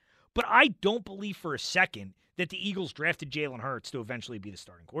organization. But I don't believe for a second that the Eagles drafted Jalen Hurts to eventually be the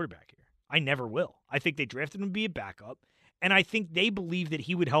starting quarterback here. I never will. I think they drafted him to be a backup, and I think they believe that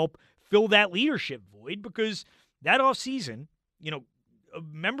he would help fill that leadership void because that offseason,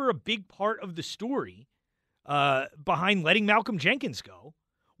 remember a big part of the story behind letting Malcolm Jenkins go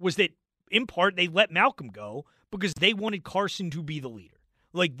was that, in part, they let Malcolm go because they wanted Carson to be the leader.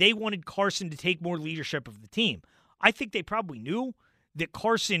 Like, they wanted Carson to take more leadership of the team. I think they probably knew that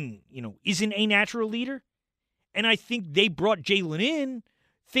Carson, isn't a natural leader. And I think they brought Jalen in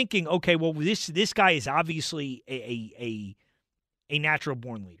thinking, okay, well, this guy is obviously a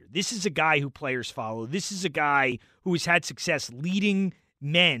natural-born leader. This is a guy who players follow. This is a guy who has had success leading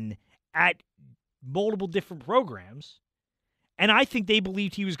men at multiple different programs. And I think they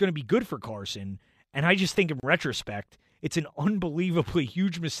believed he was going to be good for Carson. And I just think in retrospect, it's an unbelievably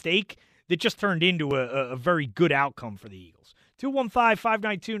huge mistake that just turned into a very good outcome for the Eagles.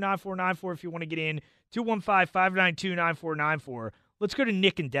 215-592-9494 if you want to get in. 215-592-9494. Let's go to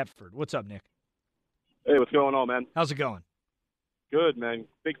Nick in Deptford. What's up, Nick? Hey, what's going on, man? How's it going? Good, man.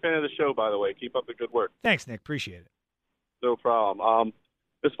 Big fan of the show, by the way. Keep up the good work. Thanks, Nick. Appreciate it. No problem.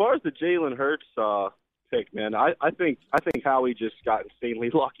 As far as the Jalen Hurts pick, man, I think Howie just got insanely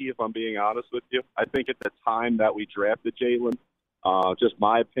lucky, if I'm being honest with you. I think at the time that we drafted Jalen, just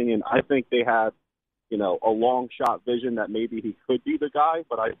my opinion, I think they had, a long shot vision that maybe he could be the guy,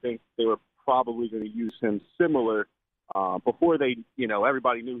 but I think they were probably going to use him similar before they,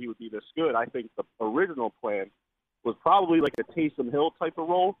 everybody knew he would be this good. I think the original plan was probably like a Taysom Hill type of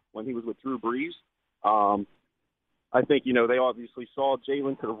role when he was with Drew Brees. I think, they obviously saw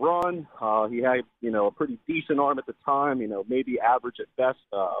Jalen could run. He had, a pretty decent arm at the time, maybe average at best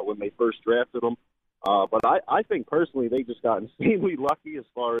when they first drafted him. But I think personally they just got insanely lucky as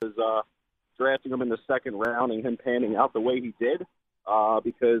far as drafting him in the second round and him panning out the way he did.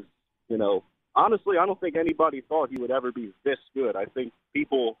 Because, honestly, I don't think anybody thought he would ever be this good. I think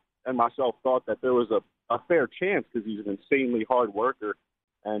people and myself thought that there was a fair chance because he's an insanely hard worker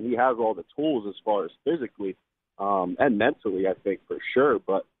and he has all the tools as far as physically and mentally, I think, for sure.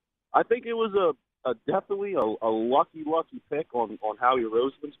 But I think it was definitely a lucky pick on Howie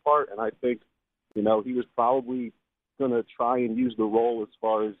Roseman's part, and I think, he was probably going to try and use the role as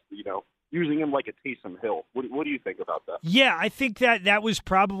far as, using him like a Taysom Hill. What do you think about that? Yeah, I think that was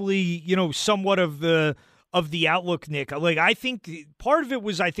probably, somewhat of the outlook, Nick. Like, I think part of it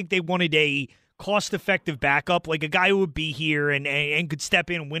was I think they wanted a cost-effective backup, like a guy who would be here and could step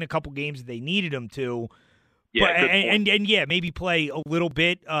in and win a couple games if they needed him to. Yeah, but, and maybe play a little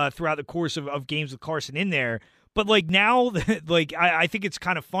bit throughout the course of games with Carson in there. But like now, like I think it's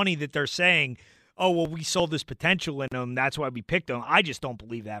kind of funny that they're saying, oh, well, we saw this potential in him. That's why we picked him. I just don't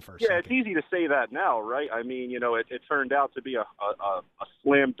believe that for a second. Yeah, it's easy to say that now, right? I mean, it turned out to be a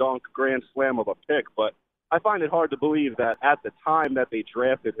slam dunk, grand slam of a pick. But I find it hard to believe that at the time that they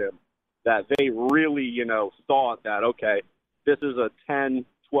drafted him, that they really, thought that, okay, this is a 10,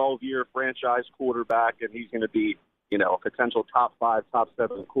 12-year franchise quarterback, and he's going to be, a potential top 5, top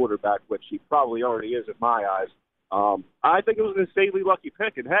 7 quarterback, which he probably already is in my eyes. I think it was an insanely lucky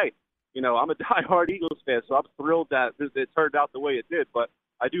pick. And, hey, I'm a diehard Eagles fan, so I'm thrilled that it turned out the way it did. But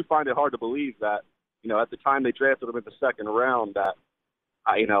I do find it hard to believe that, at the time they drafted him in the second round, that,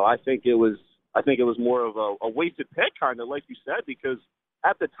 I think it was more of a wasted pick, kind of like you said, because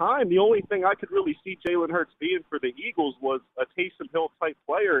at the time, the only thing I could really see Jalen Hurts being for the Eagles was a Taysom Hill type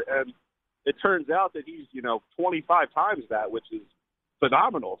player, and it turns out that he's 25 times that, which is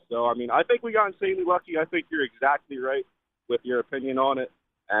phenomenal. So I think we got insanely lucky. I think you're exactly right with your opinion on it,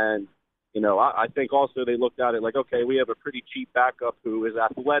 and I think also they looked at it like, okay, we have a pretty cheap backup who is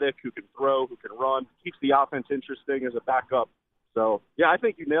athletic, who can throw, who can run, keeps the offense interesting as a backup. So, yeah, I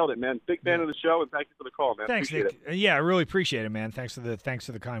think you nailed it, man. Big fan of the show, and thank you for the call, man. Thanks, appreciate Nick. Yeah, I really appreciate it, man. Thanks for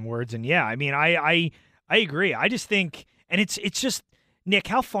the kind words. And yeah, I agree. I just think, and it's just, Nick,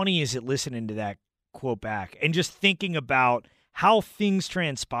 how funny is it listening to that quote back and just thinking about how things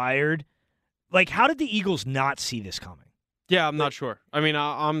transpired? Like, how did the Eagles not see this coming? Yeah, I'm not sure.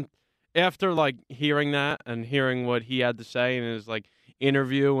 I'm after hearing that and hearing what he had to say in his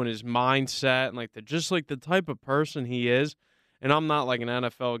interview and his mindset and the type of person he is. And I'm not an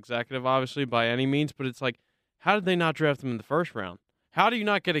NFL executive, obviously, by any means, but it's how did they not draft him in the first round? How do you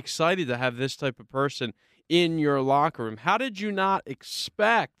not get excited to have this type of person in your locker room? How did you not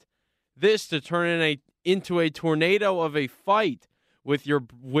expect this to turn into a tornado of a fight with your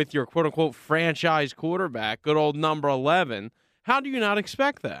quote-unquote franchise quarterback, good old number 11? How do you not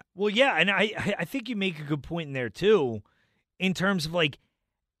expect that? Well, yeah, and I think you make a good point in there, too, in terms of,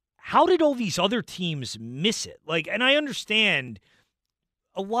 how did all these other teams miss it? And I understand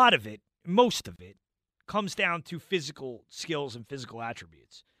a lot of it, most of it, comes down to physical skills and physical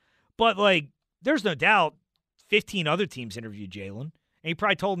attributes. But, there's no doubt 15 other teams interviewed Jalen, and he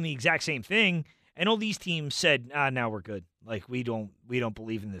probably told them the exact same thing, and all these teams said, now we're good. We don't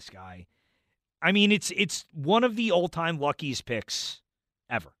believe in this guy. It's one of the all-time luckiest picks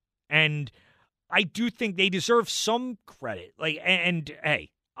ever. And I do think they deserve some credit. And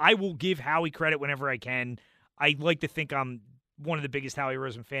hey, I will give Howie credit whenever I can. I like to think I'm one of the biggest Howie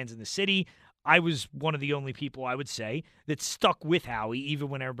Roseman fans in the city. I was one of the only people, I would say, that stuck with Howie even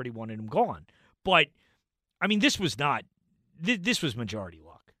when everybody wanted him gone. But, this was not – this was majority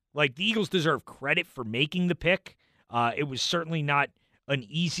luck. The Eagles deserve credit for making the pick. It was certainly not an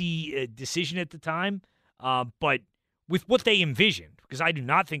easy decision at the time. But with what they envisioned, because I do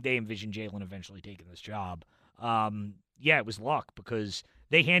not think they envisioned Jalen eventually taking this job, it was luck because –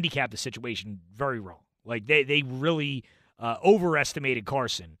 they handicapped the situation very wrong. They really overestimated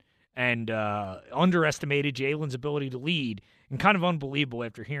Carson and underestimated Jalen's ability to lead, and kind of unbelievable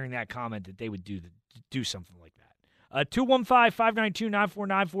after hearing that comment that they would do something like that.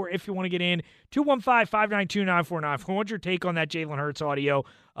 215-592-9494 if you want to get in. 215-592-9494. I want your take on that Jalen Hurts audio.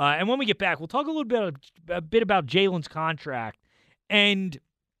 And when we get back, we'll talk a bit about Jalen's contract. And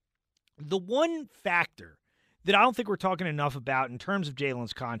the one factor that I don't think we're talking enough about in terms of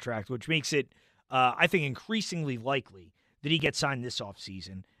Jalen's contract, which makes it, I think, increasingly likely that he gets signed this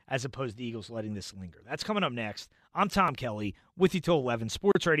offseason as opposed to the Eagles letting this linger. That's coming up next. I'm Tom Kelly with you till 11,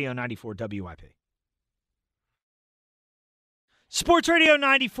 Sports Radio 94 WIP. Sports Radio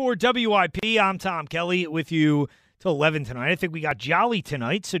 94 WIP. I'm Tom Kelly with you till 11 tonight. I think we got Jolly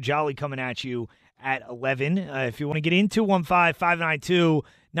tonight, so Jolly coming at you at 11. If you want to get in,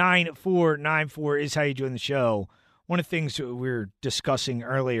 215-592-9494 is how you join the show. One of the things we were discussing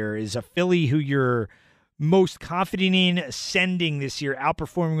earlier is a Philly who you're most confident in sending this year,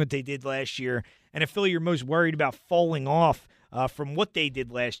 outperforming what they did last year, and a Philly you're most worried about falling off from what they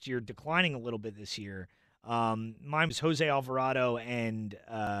did last year, declining a little bit this year. Mine was Jose Alvarado and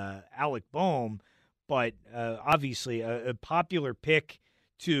Alec Boehm, but obviously a popular pick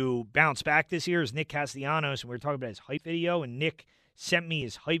to bounce back this year is Nick Castellanos, and we were talking about his hype video, and Nick sent me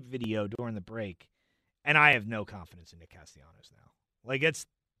his hype video during the break, and I have no confidence in Nick Castellanos now. It's the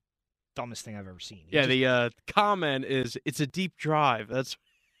dumbest thing I've ever seen. The comment is, it's a deep drive. That's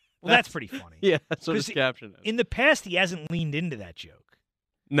pretty funny. Yeah, that's what his caption is. In the past, he hasn't leaned into that joke.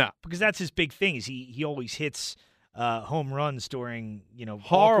 No. Because that's his big thing, is he always hits home runs during,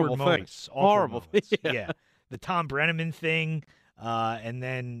 horrible awkward things. Horrible Moments. Yeah. The Tom Brenneman thing. And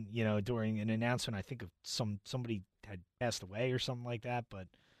then, during an announcement, I think of somebody had passed away or something like that. But,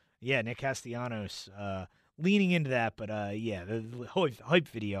 yeah, Nick Castellanos leaning into that. But, the hype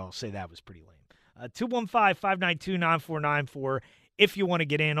video, I'll say that was pretty lame. 215-592-9494 if you want to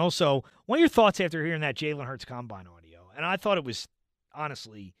get in. Also, what are your thoughts after hearing that Jalen Hurts Combine audio? And I thought it was,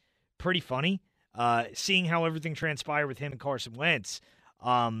 honestly, pretty funny. Seeing how everything transpired with him and Carson Wentz,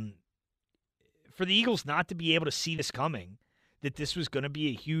 for the Eagles not to be able to see this coming, that this was going to be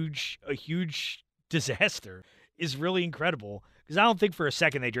a huge disaster, is really incredible. Because I don't think for a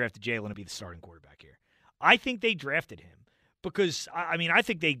second they drafted Jalen to be the starting quarterback here. I think they drafted him because, I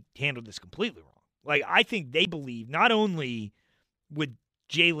think they handled this completely wrong. Like, I think they believe not only would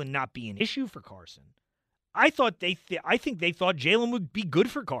Jalen not be an issue for Carson, I think they thought Jalen would be good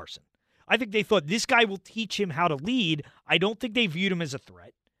for Carson. I think they thought this guy will teach him how to lead. I don't think they viewed him as a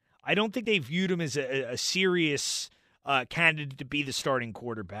threat. I don't think they viewed him as a serious candidate to be the starting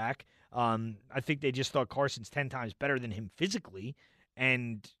quarterback. I think they just thought Carson's 10 times better than him physically,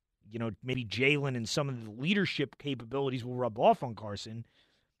 and maybe Jalen and some of the leadership capabilities will rub off on Carson.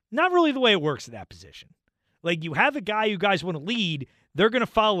 Not really the way it works at that position. Like, you have a guy you guys want to lead, they're going to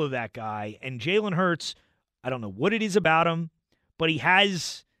follow that guy, and Jalen Hurts, I don't know what it is about him, but he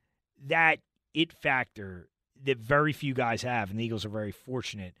has that it factor that very few guys have, and the Eagles are very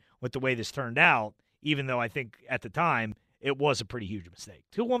fortunate with the way this turned out, even though I think at the time it was a pretty huge mistake.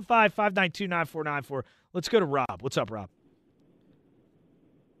 215-592-9494. Let's go to Rob. What's up, Rob?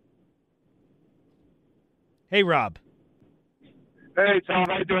 Hey, Rob. Hey, Tom.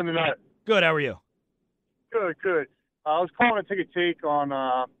 How you doing tonight? Good. How are you? Good. I was calling to take a take on,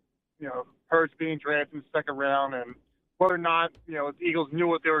 Hurts being drafted in the second round and whether or not, the Eagles knew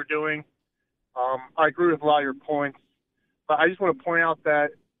what they were doing. I agree with a lot of your points, but I just want to point out that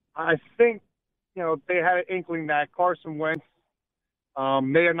I think, they had an inkling that Carson Wentz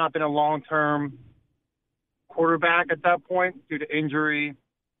may have not been a long-term quarterback at that point due to injury,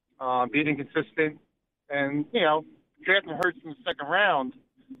 being inconsistent, and, drafting Hurts in the second round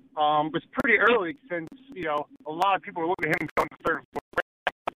was pretty early since, a lot of people were looking at him going to third and fourth round.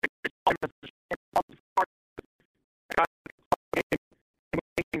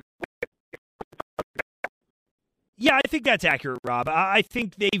 Yeah, I think that's accurate, Rob. I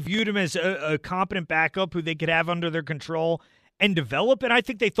think they viewed him as a competent backup who they could have under their control and develop. And I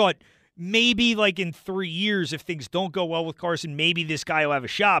think they thought maybe like in 3 years, if things don't go well with Carson, maybe this guy will have a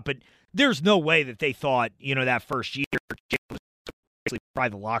shot. But there's no way that they thought, that first year, Jalen was probably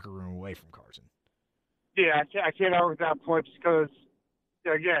the locker room away from Carson. Yeah, I can't argue with that point just because,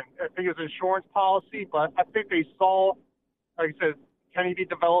 again, I think it's an insurance policy, but I think they saw, like I said, can he be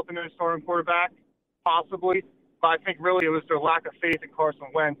developed into a starting quarterback? Possibly. But I think really it was their lack of faith in Carson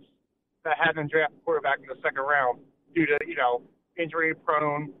Wentz that had them draft a quarterback in the second round due to, injury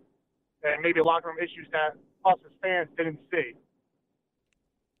prone and maybe locker room issues that us as fans didn't see.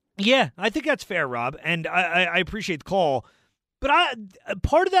 Yeah, I think that's fair, Rob, and I appreciate the call. But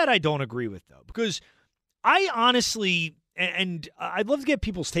part of that I don't agree with, though, because I honestly, and I'd love to get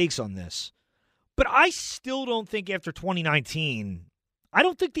people's takes on this, but I still don't think after 2019, I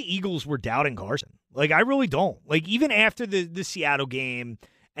don't think the Eagles were doubting Carson. Like, I really don't. Like, even after the Seattle game,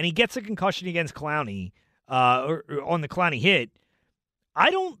 and he gets a concussion against Clowney, or on the Clowney hit, I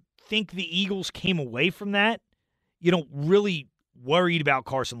don't think the Eagles came away from that, really worried about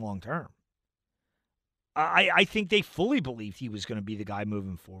Carson long term. I think they fully believed he was going to be the guy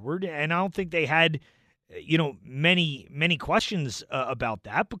moving forward, and I don't think they had, many questions about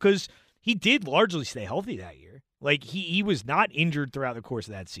that because he did largely stay healthy that year. Like, he was not injured throughout the course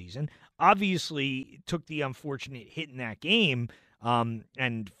of that season. Obviously, took the unfortunate hit in that game,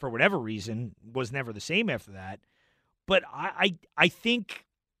 and for whatever reason, was never the same after that. But I think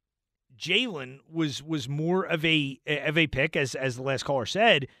Jalen was more of a pick, as the last caller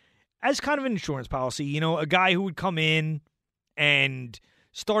said, as kind of an insurance policy. A guy who would come in and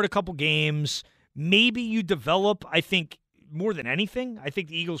start a couple games. Maybe you develop, I think, more than anything. I think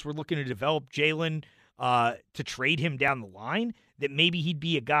the Eagles were looking to develop Jalen to trade him down the line, that maybe he'd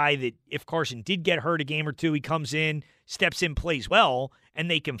be a guy that if Carson did get hurt a game or two, he comes in, steps in, plays well, and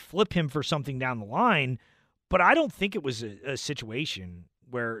they can flip him for something down the line. But I don't think it was a situation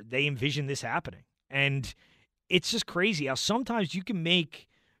where they envisioned this happening. And it's just crazy how sometimes you can make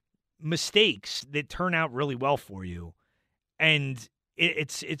mistakes that turn out really well for you. And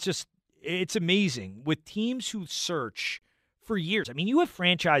it's amazing with teams who search for years. I mean, you have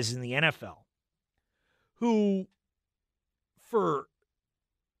franchises in the NFL who, for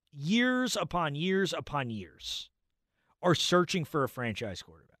years upon years upon years, are searching for a franchise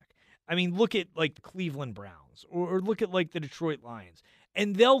quarterback. I mean, look at like the Cleveland Browns or look at like the Detroit Lions,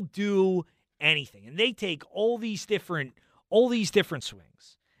 and they'll do anything. And they take all these different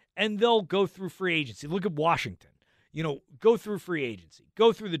swings, and they'll go through free agency. Look at Washington. Go through free agency,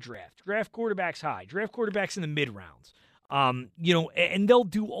 go through the draft quarterbacks high, draft quarterbacks in the mid rounds. And they'll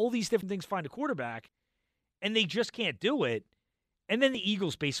do all these different things, find a quarterback, and they just can't do it. and then the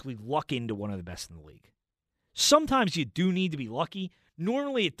Eagles basically luck into one of the best in the league. Sometimes you do need to be lucky.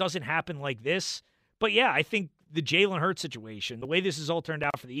 Normally it doesn't happen like this. But yeah, I think the Jalen Hurts situation, the way this has all turned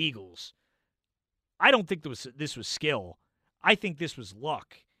out for the Eagles, I don't think this was skill. I think this was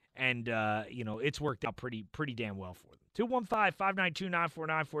luck. And, it's worked out pretty damn well for them.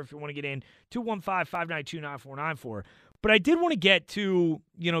 215-592-9494 if you want to get in. 215-592-9494. But I did want to get to,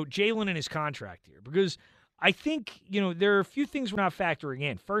 Jalen and his contract here because I think, there are a few things we're not factoring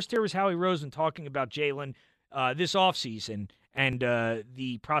in. First, there was Howie Roseman talking about Jalen this offseason and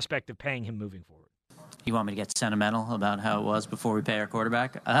the prospect of paying him moving forward. You want me to get sentimental about how it was before we pay our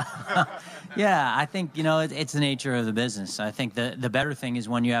quarterback? Yeah, I think, it's the nature of the business. I think the better thing is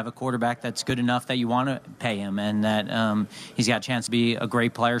when you have a quarterback that's good enough that you want to pay him and that he's got a chance to be a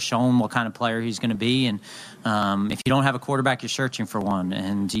great player, show him what kind of player he's going to be. And if you don't have a quarterback, you're searching for one.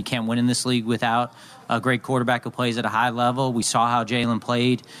 And you can't win in this league without a great quarterback who plays at a high level. We saw how Jalen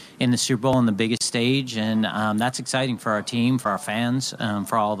played in the Super Bowl on the biggest stage, and that's exciting for our team, for our fans,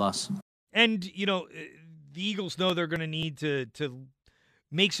 for all of us. And, the Eagles know they're going to need to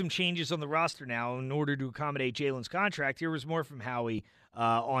make some changes on the roster now in order to accommodate Jalen's contract. Here was more from Howie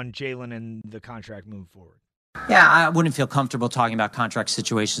on Jalen and the contract moving forward. Yeah, I wouldn't feel comfortable talking about contract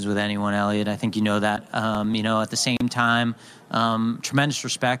situations with anyone, Elliot. I think you know that. At the same time, tremendous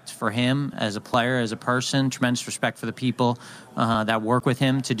respect for him as a player, as a person, tremendous respect for the people that work with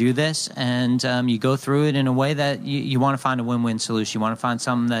him to do this. And you go through it in a way that you want to find a win-win solution. You want to find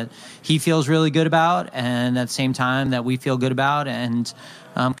something that he feels really good about and at the same time that we feel good about and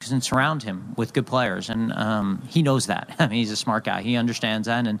surround him with good players. And he knows that. I mean, he's a smart guy. He understands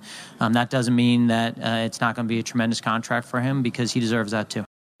that. And that doesn't mean that it's not going to be a tremendous contract for him because he deserves that too.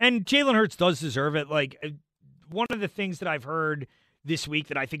 And Jalen Hurts does deserve it. Like, one of the things that I've heard this week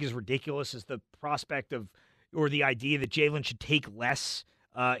that I think is ridiculous is the prospect of, or the idea that Jalen should take less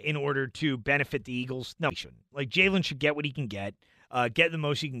in order to benefit the Eagles. No, he shouldn't. Like, Jalen should get what he can get the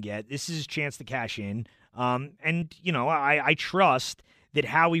most he can get. This is his chance to cash in. I trust that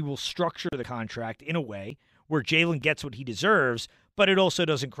Howie will structure the contract in a way where Jalen gets what he deserves, but it also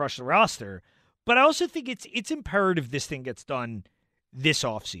doesn't crush the roster. But I also think it's imperative this thing gets done this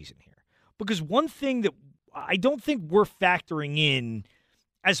offseason here. Because one thing that I don't think we're factoring in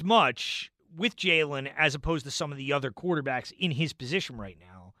as much with Jalen as opposed to some of the other quarterbacks in his position right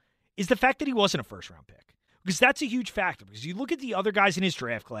now is the fact that he wasn't a first-round pick. Because that's a huge factor. Because you look at the other guys in his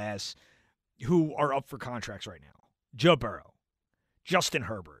draft class who are up for contracts right now. Joe Burrow, Justin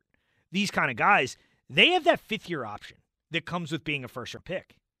Herbert, these kind of guys, they have that fifth-year option that comes with being a first-round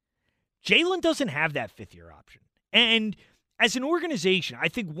pick. Jalen doesn't have that fifth-year option. And as an organization, I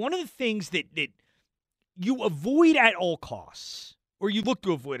think one of the things that you avoid at all costs, or you look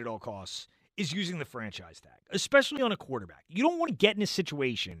to avoid at all costs, is using the franchise tag, especially on a quarterback. You don't want to get in a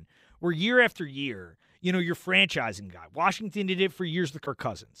situation where year after year, you're franchising a guy. Washington did it for years with Kirk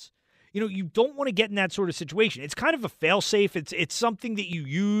Cousins. You don't want to get in that sort of situation. It's kind of a fail-safe. It's something that you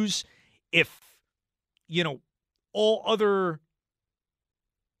use if, all other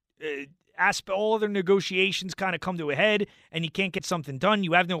all other negotiations kind of come to a head and you can't get something done.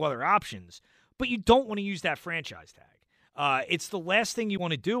 You have no other options. But you don't want to use that franchise tag. It's the last thing you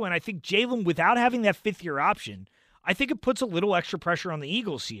want to do. And I think Jalen, without having that fifth-year option, I think it puts a little extra pressure on the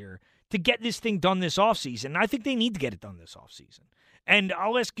Eagles here to get this thing done this offseason. And I think they need to get it done this offseason. And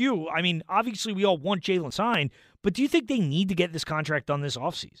I'll ask you, I mean, obviously we all want Jalen signed, but do you think they need to get this contract done this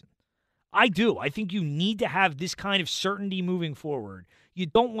offseason? I do. I think you need to have this kind of certainty moving forward. You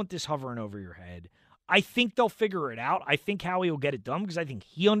don't want this hovering over your head. I think they'll figure it out. I think Howie will get it done because I think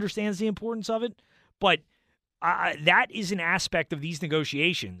he understands the importance of it. But that is an aspect of these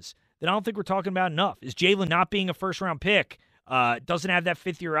negotiations that I don't think we're talking about enough. Is Jalen not being a first-round pick, doesn't have that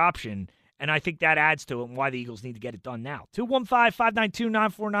fifth-year option, and I think that adds to it and why the Eagles need to get it done now.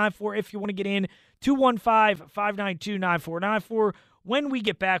 215-592-9494 if you want to get in. 215-592-9494. When we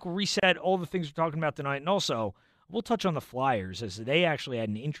get back, we'll reset all the things we're talking about tonight, and also we'll touch on the Flyers as they actually had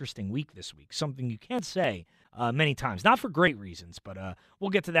an interesting week this week, something you can't say many times. Not for great reasons, but we'll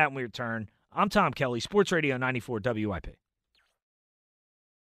get to that when we return. I'm Tom Kelly, Sports Radio 94 WIP.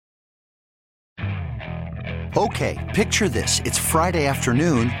 Okay, picture this. It's Friday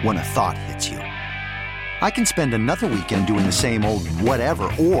afternoon when a thought hits you. I can spend another weekend doing the same old whatever,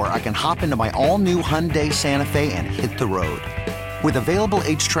 or I can hop into my all-new Hyundai Santa Fe and hit the road. With available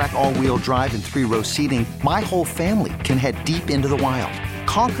H-Track all-wheel drive and 3-row seating, my whole family can head deep into the wild.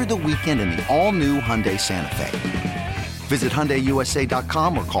 Conquer the weekend in the all-new Hyundai Santa Fe. Visit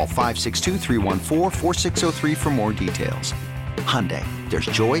HyundaiUSA.com or call 562-314-4603 for more details. Hyundai, there's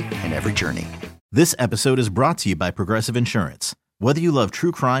joy in every journey. This episode is brought to you by Progressive Insurance. Whether you love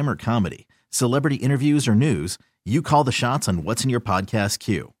true crime or comedy, celebrity interviews or news, you call the shots on what's in your podcast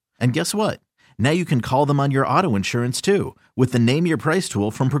queue. And guess what? Now you can call them on your auto insurance too with the Name Your Price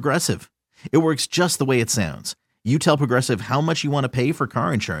tool from Progressive. It works just the way it sounds. You tell Progressive how much you want to pay for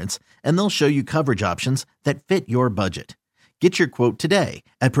car insurance, and they'll show you coverage options that fit your budget. Get your quote today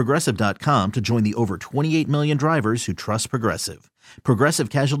at Progressive.com to join the over 28 million drivers who trust Progressive. Progressive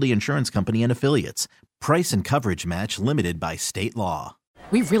Casualty Insurance Company and Affiliates. Price and coverage match limited by state law.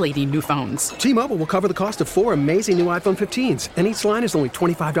 We really need new phones. T-Mobile will cover the cost of 4 amazing new iPhone 15s, and each line is only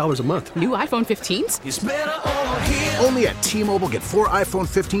 $25 a month. New iPhone 15s? It's better over here. Only at T-Mobile, get 4 iPhone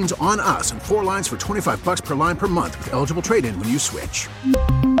 15s on us and 4 lines for $25 per line per month with eligible trade-in when you switch.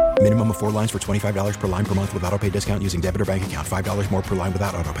 Minimum of 4 lines for $25 per line per month with autopay discount using debit or bank account. $5 more per line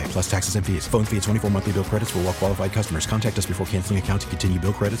without autopay, plus taxes and fees. Phone fee at 24 monthly bill credits for well-qualified customers. Contact us before canceling account to continue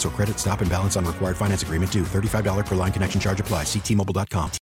bill credits or credit stop and balance on required finance agreement due. $35 per line connection charge applies. See T-Mobile.com.